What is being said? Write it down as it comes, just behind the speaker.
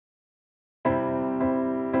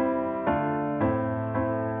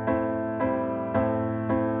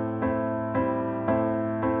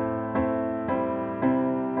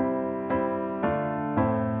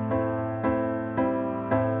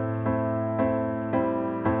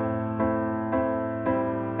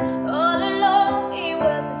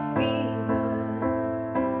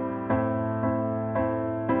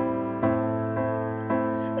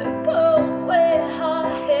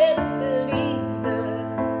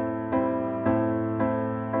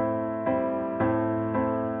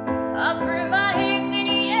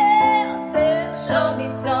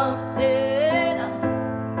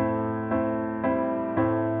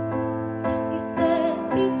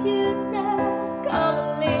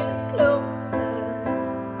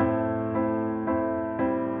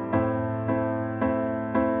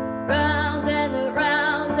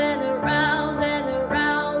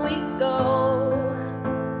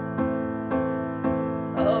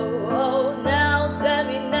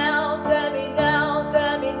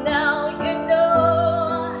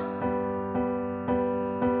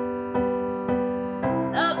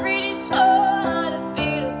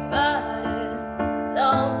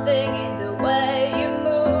Something in the way you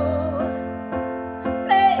move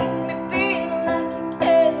makes me feel like I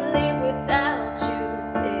can't live without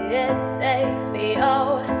you. It takes me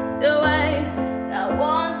all the way. I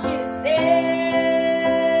want you to stay.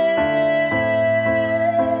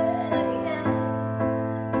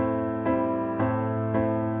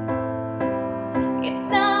 It's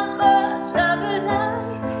not much of a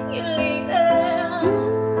lie. You leave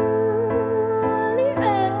it.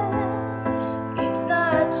 It's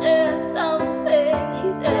not just something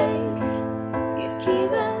you take. It's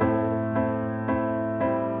keeping.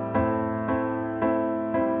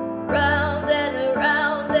 Round and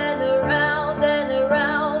around and around and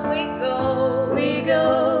around we go, we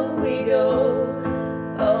go, we go.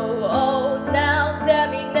 Oh, oh, now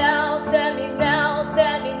tell me now, tell me now,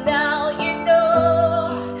 tell me now, you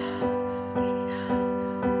know.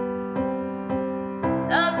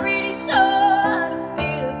 I'm really sure how to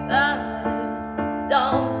feel about it.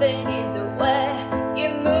 Something in the way you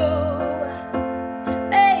move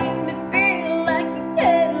makes me feel like I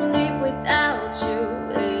can't live without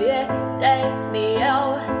you. It takes me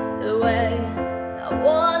all the way. I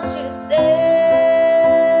want you to stay.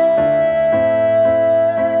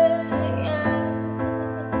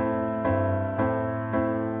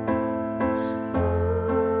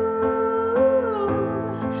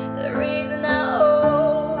 The reason I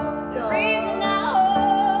hold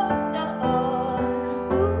on,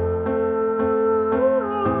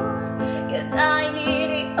 cause I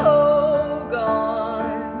need it all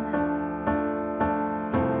gone.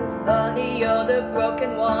 Funny, you're the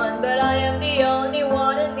broken one, but I am the only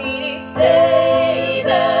one that needs saving.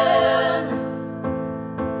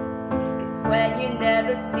 Cause when you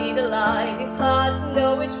never see the light, it's hard to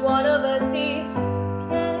know which one of us is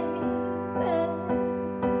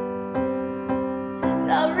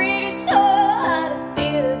not really sure how to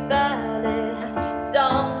feel about it.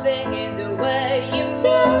 Something in the way you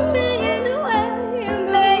say.